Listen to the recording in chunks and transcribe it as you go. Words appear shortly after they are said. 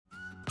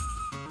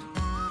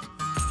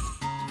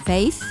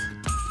faith,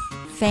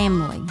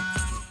 family,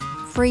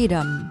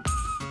 freedom,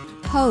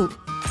 hope,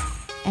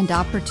 and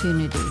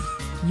opportunity.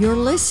 You're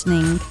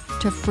listening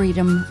to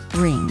Freedom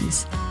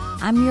Rings.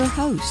 I'm your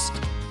host,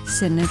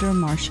 Senator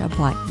Marsha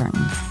Blackburn.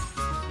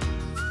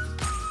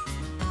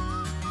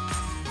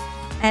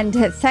 And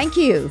thank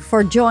you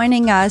for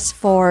joining us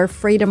for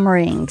Freedom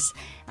Rings.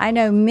 I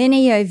know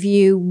many of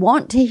you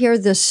want to hear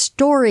the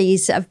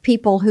stories of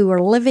people who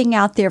are living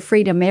out their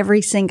freedom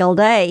every single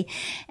day.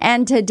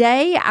 And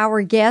today,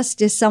 our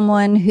guest is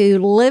someone who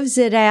lives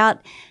it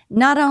out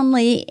not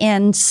only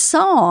in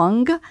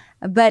song,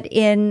 but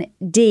in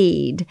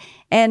deed.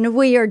 And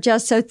we are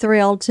just so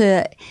thrilled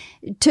to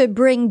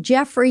bring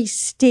Jeffrey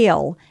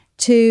Steele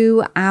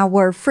to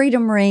our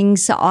Freedom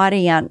Rings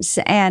audience.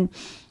 And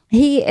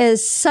he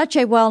is such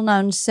a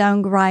well-known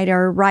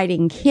songwriter,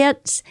 writing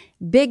hits,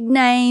 big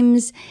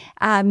names,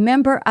 a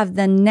member of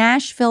the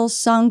Nashville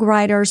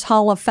Songwriters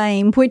Hall of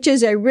Fame, which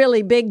is a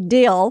really big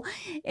deal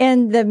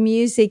in the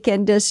music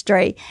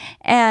industry.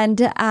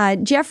 And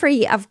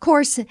Jeffrey, of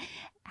course,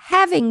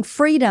 having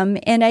freedom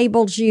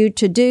enables you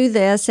to do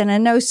this. And I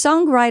know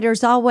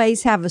songwriters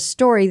always have a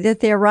story that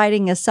they're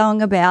writing a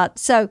song about.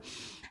 So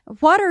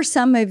what are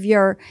some of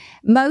your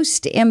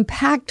most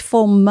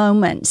impactful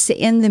moments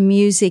in the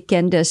music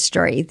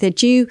industry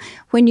that you,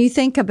 when you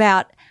think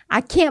about, I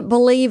can't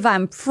believe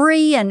I'm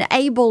free and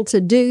able to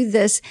do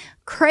this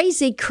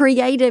crazy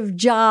creative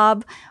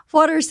job,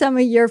 what are some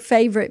of your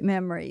favorite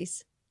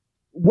memories?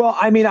 Well,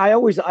 I mean, I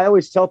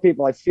always tell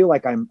people I feel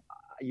like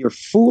you're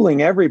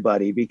fooling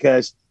everybody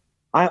because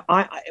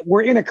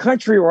we're in a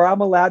country where I'm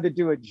allowed to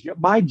do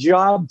my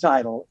job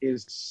title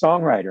is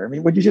songwriter. I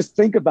mean, when you just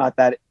think about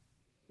that,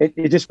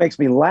 it just makes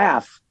me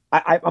laugh.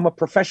 I'm a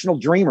professional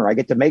dreamer. I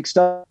get to make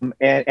stuff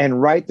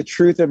and write the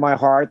truth in my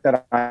heart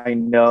that I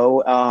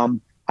know.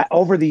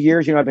 Over the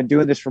years, I've been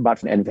doing this for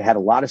and had a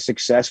lot of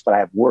success, but I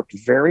have worked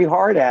very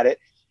hard at it.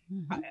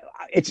 Mm-hmm.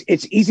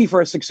 It's easy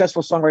for a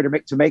successful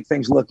songwriter to make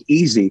things look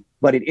easy,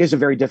 but it is a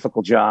very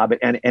difficult job.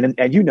 And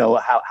you know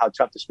how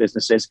tough this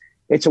business is.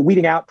 It's a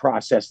weeding out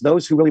process.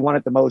 Those who really want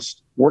it the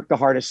most work the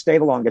hardest, stay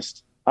the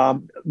longest.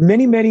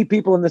 Many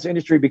people in this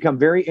industry become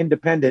very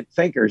independent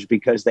thinkers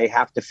because they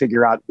have to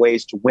figure out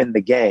ways to win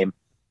the game.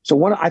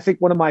 So I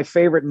think one of my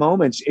favorite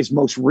moments is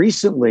most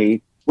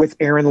recently with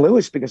Aaron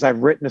Lewis, because I've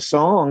written a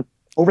song.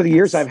 Over the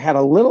years, I've had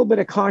a little bit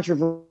of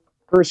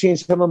controversy in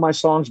some of my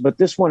songs, but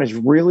this one has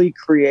really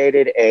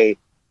created a,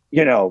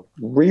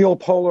 real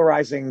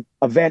polarizing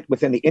event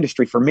within the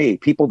industry for me.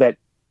 People that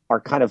are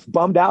kind of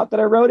bummed out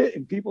that I wrote it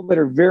and people that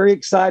are very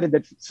excited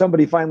that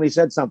somebody finally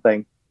said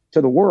something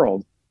to the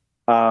world.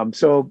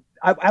 So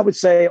I would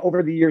say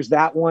over the years,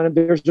 that one,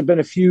 there's been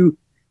a few,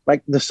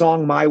 like the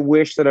song My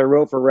Wish that I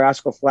wrote for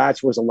Rascal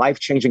Flatts was a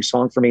life-changing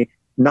song for me,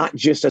 not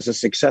just as a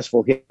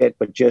successful hit,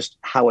 but just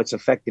how it's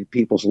affected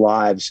people's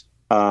lives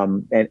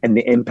and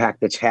the impact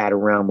it's had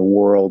around the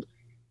world.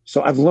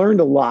 So I've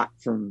learned a lot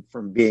from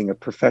being a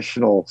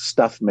professional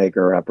stuff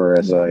maker upper,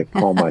 as I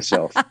call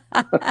myself.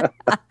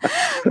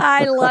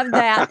 I love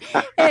that.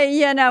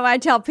 I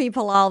tell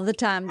people all the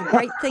time, the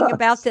great thing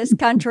about this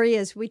country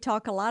is we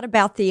talk a lot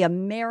about the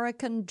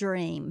American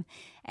dream,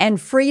 and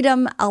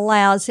freedom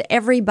allows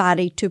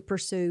everybody to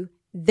pursue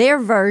their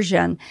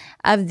version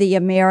of the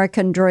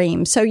American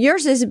dream. So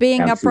yours is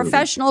being Absolutely. A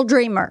professional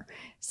dreamer.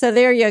 So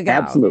there you go.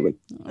 Absolutely.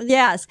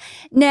 Yes.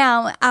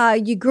 Now,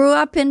 you grew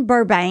up in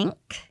Burbank.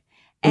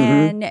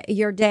 And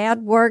your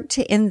dad worked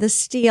in the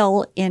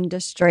steel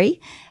industry.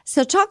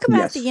 So talk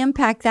about the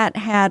impact that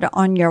had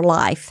on your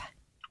life.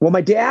 Well,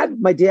 my dad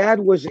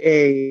was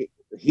he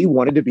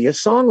wanted to be a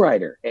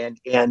songwriter,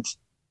 and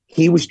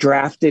he was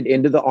drafted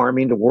into the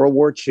Army into World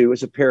War II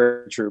as a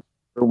paratrooper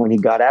when he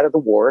got out of the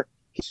war.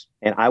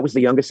 And I was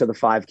the youngest of the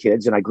 5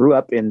 kids. And I grew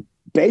up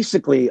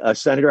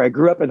Senator, I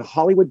grew up in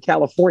Hollywood,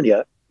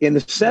 California in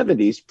the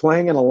 70s,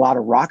 playing in a lot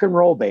of rock and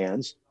roll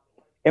bands.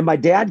 And my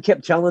dad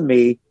kept telling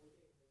me,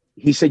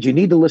 he said, you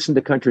need to listen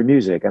to country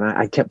music. And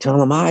I kept telling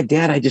him,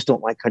 Dad, I just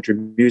don't like country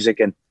music.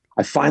 And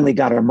I finally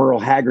got a Merle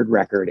Haggard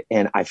record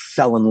and I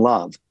fell in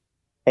love.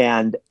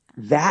 And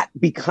that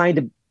kind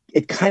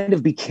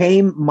of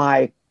became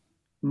my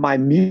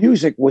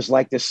music was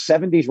like this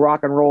 70s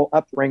rock and roll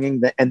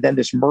upbringing and then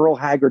this Merle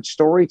Haggard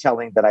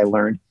storytelling that I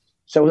learned.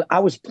 So I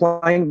was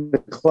playing the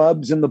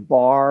clubs and the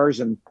bars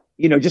and,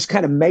 just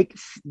kind of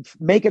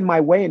making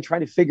my way and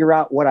trying to figure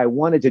out what I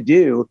wanted to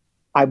do.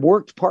 I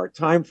worked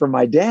part-time for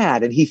my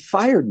dad and he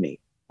fired me.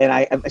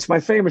 And it's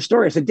my famous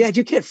story. I said, Dad,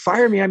 you can't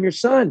fire me. I'm your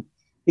son.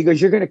 He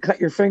goes, you're going to cut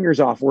your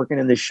fingers off working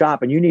in this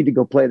shop and you need to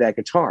go play that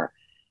guitar.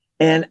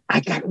 And I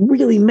got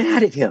really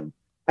mad at him.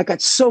 I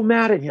got so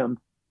mad at him.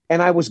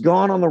 And I was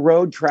gone on the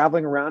road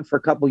traveling around for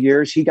a couple of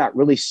years. He got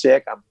really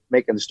sick. I'm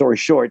making the story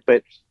short,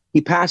 but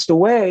he passed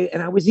away.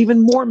 And I was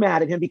even more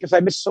mad at him because I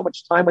missed so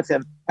much time with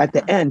him at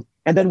the end.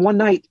 And then one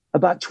night,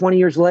 about 20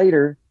 years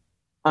later,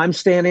 I'm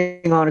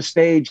standing on a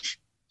stage,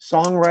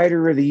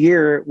 Songwriter of the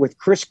Year with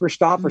Chris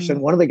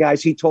Christopherson, one of the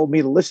guys he told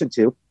me to listen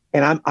to.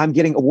 And I'm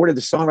getting awarded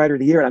the Songwriter of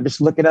the Year. And I'm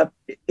just looking up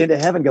into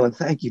heaven going,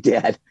 thank you,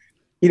 Dad.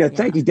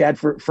 Thank you, Dad,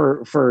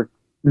 for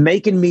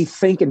making me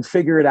think and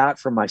figure it out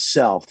for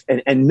myself,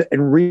 and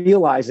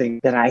realizing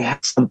that I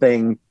have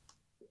something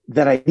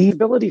that I need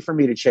ability for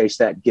me to chase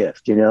that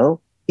gift,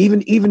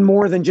 even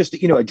more than just,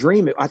 a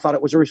dream. I thought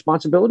it was a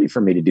responsibility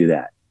for me to do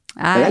that.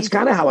 And that's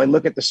kind of how I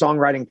look at the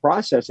songwriting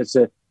process. It's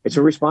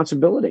a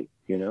responsibility,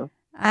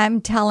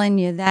 I'm telling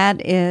you,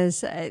 that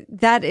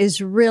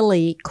is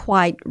really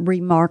quite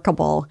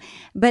remarkable.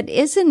 But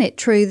isn't it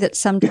true that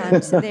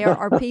sometimes there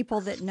are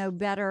people that know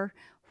better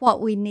what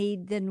we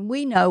need than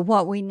we know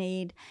what we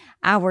need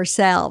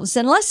ourselves?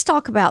 And let's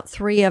talk about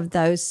 3 of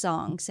those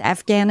songs: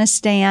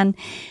 Afghanistan,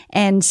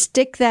 and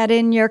Stick That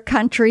in Your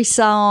Country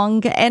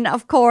Song, and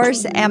of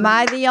course, Am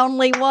I the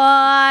Only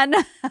One?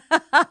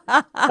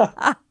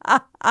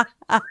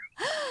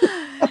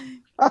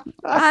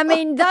 I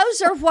mean,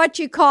 those are what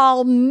you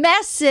call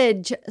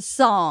message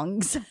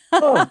songs.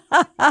 Oh,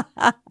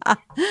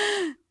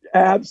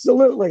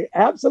 absolutely.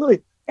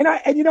 Absolutely.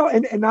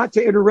 And not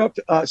to interrupt,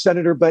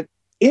 Senator, but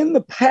in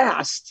the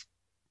past,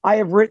 I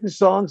have written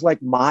songs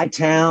like My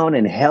Town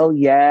and Hell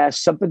Yeah,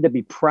 Something to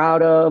Be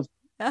Proud of,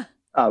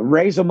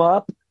 Raise 'Em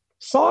Up,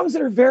 songs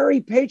that are very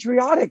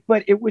patriotic,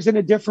 but it was in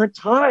a different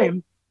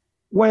time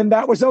when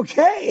that was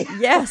okay.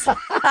 Yes.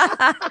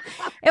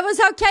 It was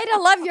okay to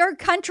love your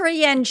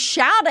country and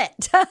shout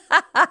it.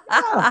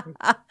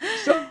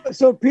 Yeah.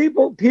 So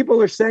people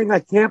are saying, I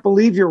can't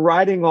believe you're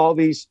writing all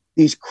these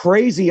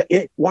crazy,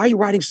 why are you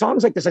writing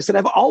songs like this? I said,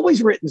 I've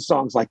always written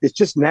songs like this.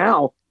 Just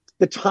now,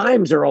 the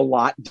times are a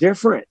lot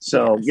different.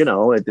 So, yes.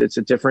 It's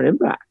a different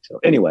impact. So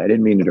anyway, I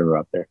didn't mean to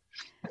interrupt there.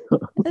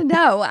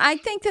 No, I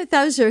think that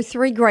those are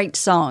 3 great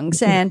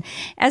songs. And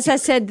as I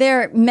said,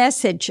 they're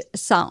message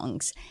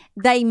songs.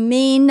 They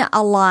mean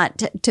a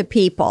lot to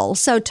people.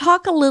 So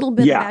talk a little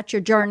bit about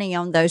your journey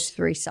on those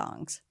 3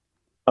 songs.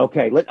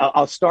 Okay,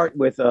 I'll start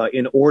with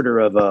in order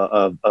of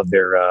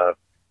their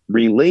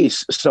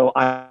release. So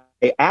I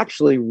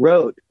actually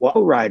wrote,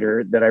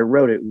 co-writer that I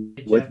wrote it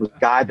with was a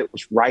guy that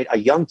was a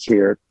young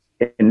kid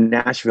in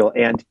Nashville.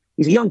 And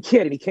he's a young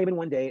kid, and he came in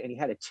one day and he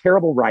had a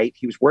terrible write.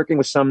 He was working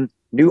with some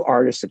new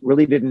artists that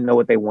really didn't know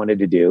what they wanted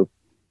to do.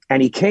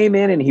 And he came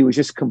in and he was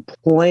just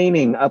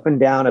complaining up and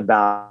down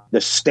about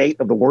the state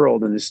of the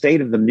world and the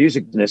state of the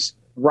music business.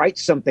 Write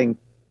something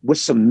with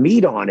some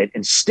meat on it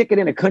and stick it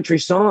in a country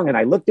song. And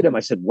I looked at him, I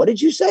said, what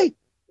did you say?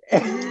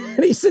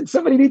 And he said,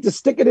 somebody needs to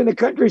stick it in a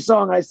country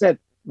song. I said,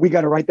 we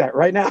got to write that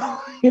right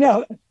now,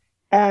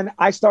 And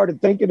I started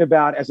thinking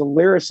about, as a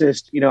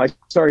lyricist, I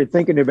started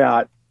thinking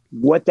about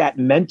what that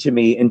meant to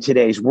me in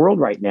today's world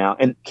right now.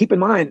 And keep in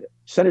mind,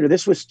 Senator,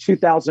 this was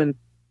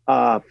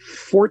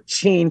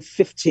 2014,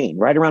 15,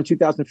 right around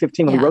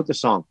 2015 when we wrote the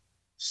song.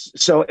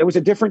 So it was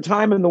a different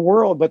time in the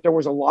world, but there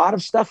was a lot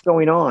of stuff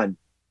going on.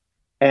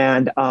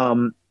 And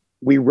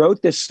we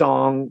wrote this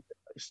song,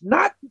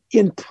 not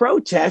in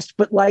protest,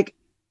 but like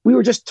we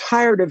were just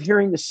tired of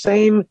hearing the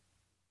same,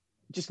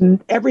 just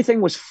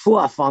everything was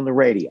fluff on the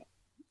radio.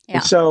 Yeah.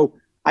 And so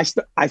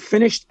I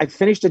finished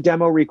a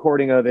demo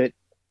recording of it.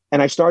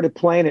 And I started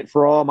playing it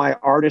for all my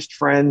artist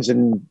friends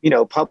and,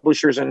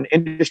 publishers and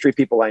industry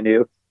people I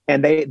knew.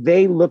 And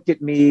they looked at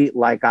me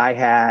like I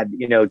had,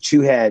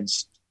 2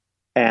 heads,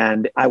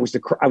 and I was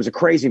a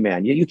crazy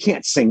man. You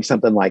can't sing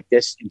something like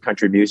this in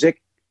country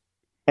music.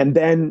 And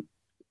then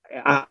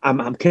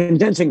I'm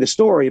condensing the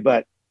story,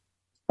 but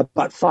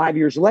about 5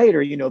 years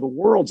later, the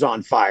world's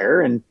on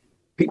fire and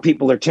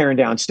people are tearing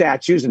down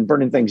statues and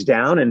burning things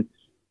down.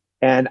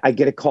 And I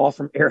get a call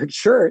from Eric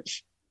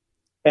Church,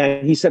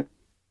 and he said,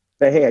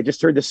 hey, I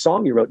just heard this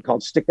song you wrote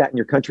called Stick That in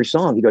Your Country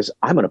Song. He goes,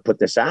 I'm going to put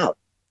this out.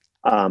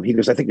 He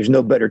goes, I think there's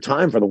no better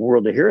time for the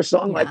world to hear a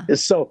song like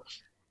this. So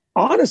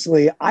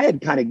honestly, I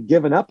had kind of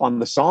given up on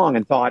the song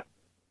and thought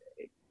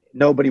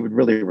nobody would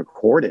really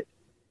record it.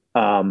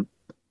 And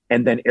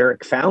then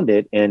Eric found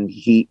it, and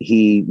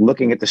he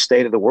looking at the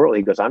state of the world,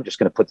 he goes, I'm just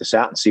going to put this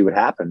out and see what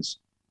happens.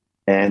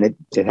 And it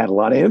had a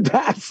lot of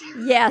impact.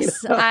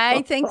 Yes,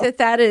 I think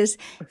that is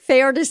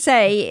fair to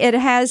say. It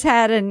has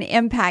had an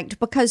impact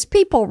because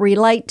people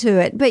relate to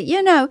it. But,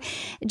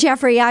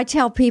 Jeffrey, I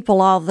tell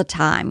people all the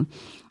time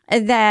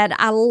that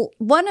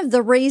one of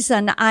the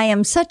reason I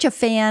am such a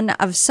fan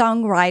of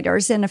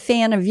songwriters and a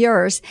fan of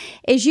yours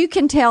is you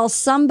can tell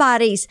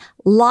somebody's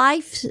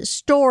life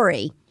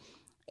story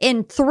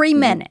in 3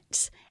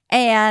 minutes.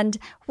 And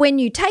when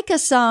you take a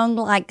song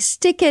like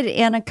Stick It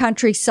in a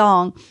Country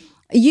Song,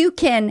 you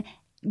can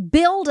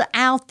build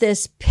out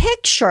this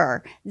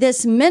picture,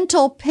 this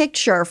mental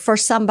picture for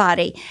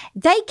somebody.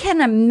 They can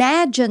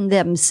imagine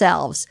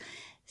themselves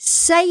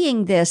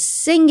saying this,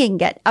 singing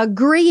it,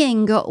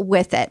 agreeing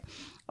with it,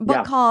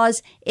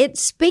 because it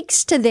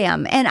speaks to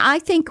them. And I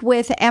think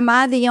with Am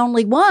I the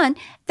Only One,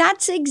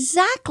 that's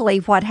exactly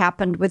what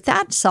happened with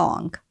that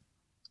song.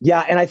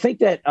 Yeah, and I think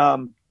that I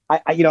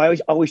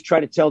always try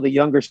to tell the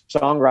younger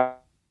songwriters,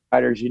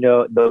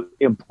 the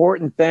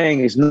important thing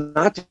is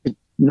not to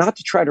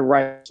try to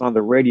write on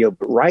the radio,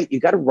 but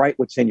you got to write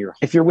what's in your heart.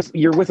 If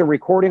you're with a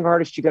recording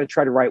artist, you got to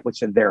try to write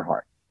what's in their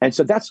heart. And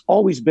so that's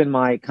always been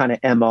my kind of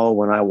MO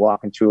when I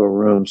walk into a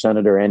room,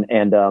 Senator.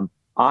 And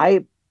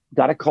I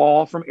got a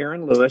call from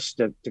Aaron Lewis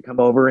to come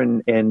over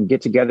and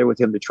get together with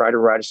him to try to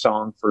write a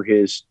song for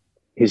his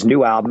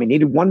new album. He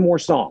needed one more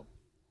song.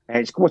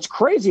 And what's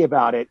crazy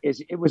about it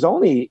is it was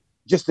only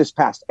just this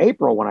past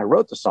April when I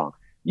wrote the song.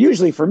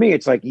 Usually for me,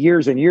 it's like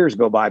years and years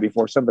go by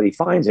before somebody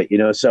finds it,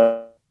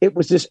 So it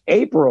was this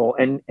April,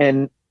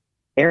 and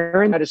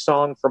Aaron had a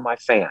song for my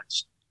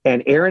fans.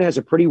 And Aaron has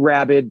a pretty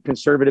rabid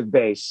conservative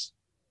base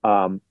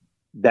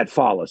that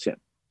follows him.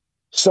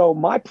 So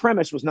my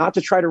premise was not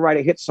to try to write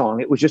a hit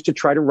song. It was just to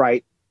try to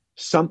write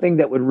something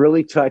that would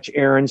really touch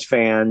Aaron's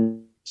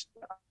fans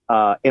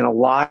in a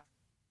live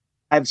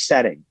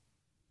setting.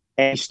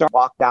 And he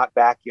walked out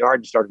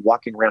backyard and started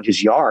walking around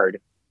his yard.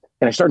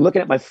 And I started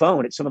looking at my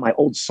phone at some of my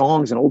old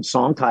songs and old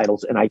song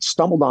titles. And I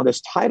stumbled on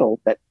this title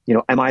that,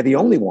 Am I the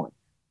Only One?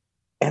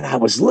 And I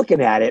was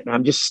looking at it and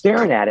I'm just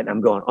staring at it and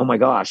I'm going, oh my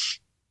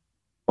gosh,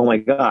 am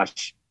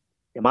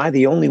I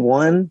the only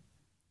one,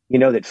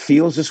 that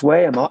feels this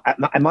way? Am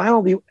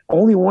I the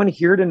only one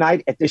here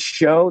tonight at this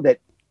show that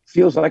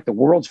feels like the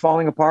world's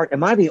falling apart?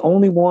 Am I the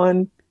only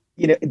one,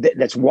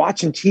 that's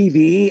watching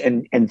TV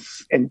and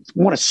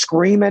want to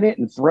scream at it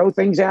and throw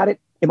things at it?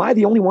 Am I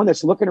the only one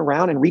that's looking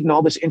around and reading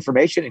all this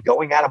information and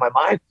going out of my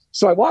mind?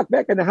 So I walked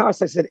back in the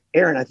house. I said,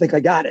 Aaron, I think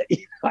I got it.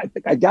 I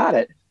think I got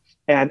it.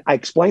 And I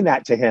explained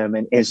that to him,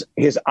 and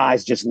his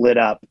eyes just lit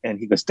up and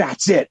he goes,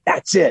 that's it.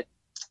 Yeah.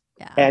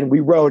 And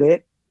we wrote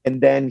it.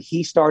 And then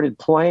he started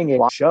playing it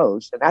on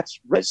shows,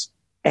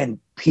 and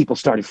people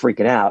started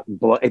freaking out, and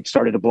it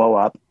started to blow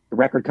up. The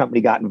record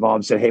company got involved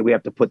and said, hey, we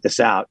have to put this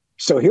out.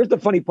 So here's the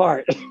funny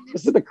part.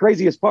 This is the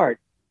craziest part.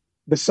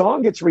 The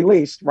song gets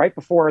released right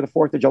before the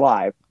 4th of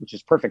July, which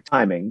is perfect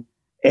timing.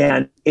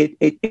 And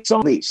it's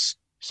on release.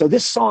 So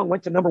this song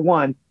went to number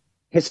one,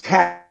 has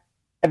had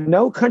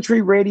no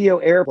country radio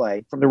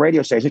airplay from the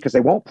radio station because they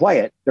won't play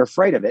it. They're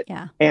afraid of it.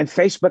 Yeah. And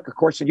Facebook, of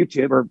course, and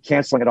YouTube are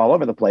canceling it all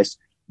over the place.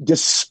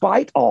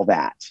 Despite all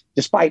that,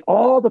 despite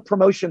all the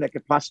promotion that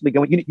could possibly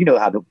go, you know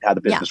how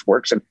the business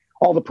works and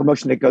all the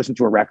promotion that goes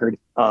into a record.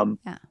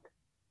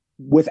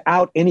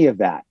 Without any of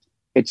that,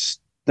 it's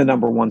the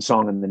number one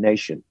song in the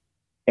nation,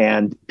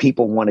 and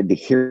people wanted to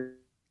hear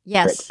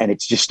it, and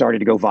it's just started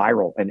to go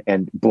viral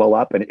and blow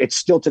up, and it's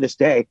still to this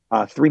day.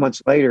 3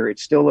 months later,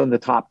 it's still in the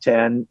top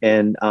 10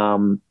 and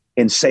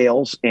in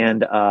sales,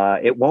 and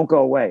it won't go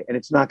away, and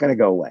it's not going to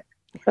go away.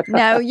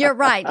 No, you're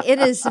right. It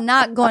is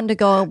not going to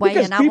go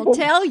away. And I will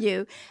tell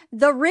you,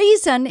 the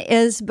reason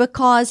is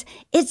because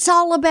it's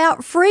all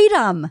about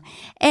freedom,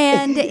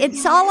 and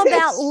it's all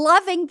about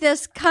loving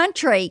this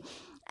country.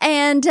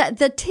 And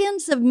the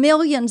tens of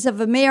millions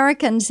of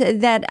Americans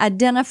that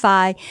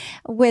identify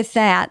with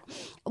that.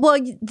 Well,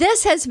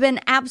 this has been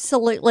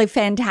absolutely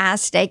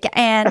fantastic.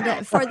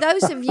 And for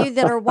those of you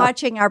that are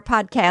watching our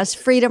podcast,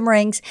 Freedom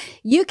Rings,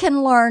 you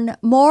can learn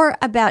more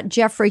about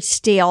Jeffrey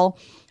Steele.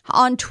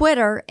 On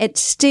Twitter,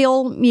 it's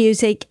Steele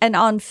Music, and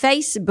on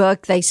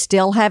Facebook, they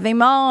still have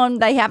him on.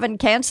 They haven't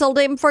canceled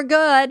him for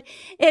good.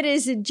 It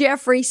is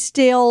Jeffrey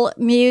Steele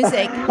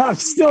Music. I'm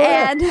still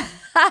and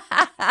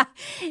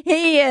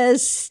he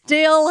is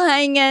still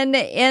hanging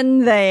in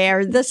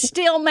there. The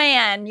Steel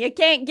Man. You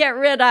can't get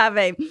rid of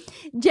him.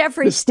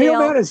 Jeffrey Steele. The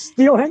Steel Man is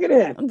still hanging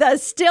in. The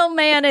Steel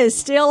Man is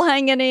still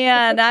hanging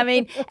in. I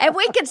mean, and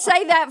we could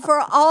say that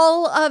for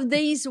all of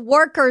these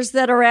workers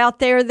that are out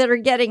there that are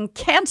getting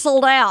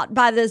canceled out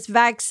by this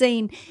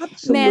vaccine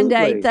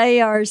mandate. They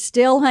are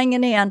still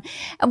hanging in.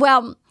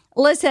 Well,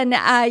 listen,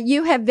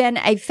 you have been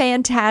a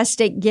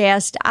fantastic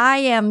guest. I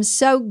am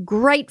so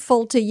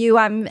grateful to you.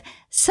 I'm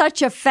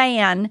such a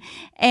fan.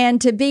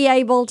 And to be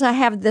able to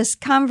have this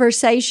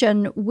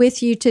conversation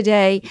with you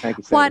today,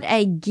 what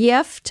a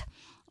gift.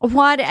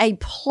 What a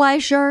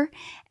pleasure.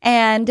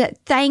 And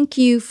thank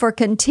you for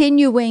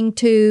continuing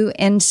to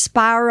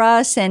inspire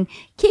us and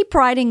keep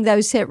writing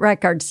those hit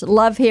records.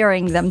 Love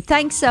hearing them.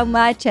 Thanks so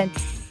much. And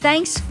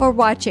thanks for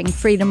watching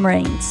Freedom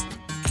Rings.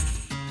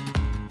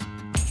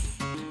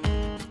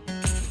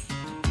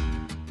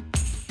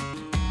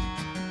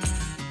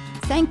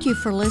 Thank you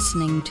for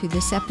listening to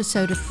this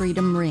episode of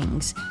Freedom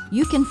Rings.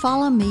 You can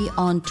follow me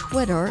on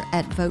Twitter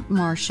at Vote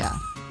Marsha,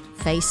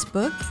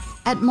 Facebook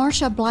at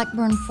Marsha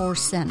Blackburn for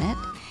Senate,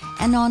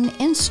 and on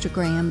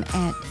Instagram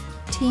at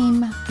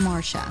Team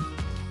Marsha.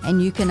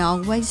 And you can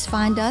always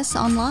find us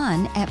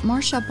online at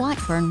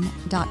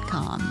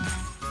marshablackburn.com.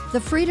 The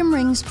Freedom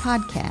Rings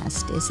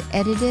podcast is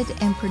edited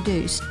and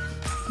produced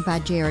by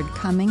Jared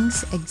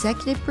Cummings.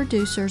 Executive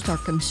producers are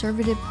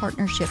Conservative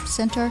Partnership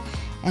Center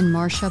and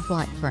Marsha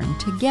Blackburn.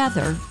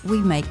 Together, we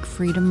make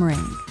Freedom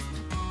Ring.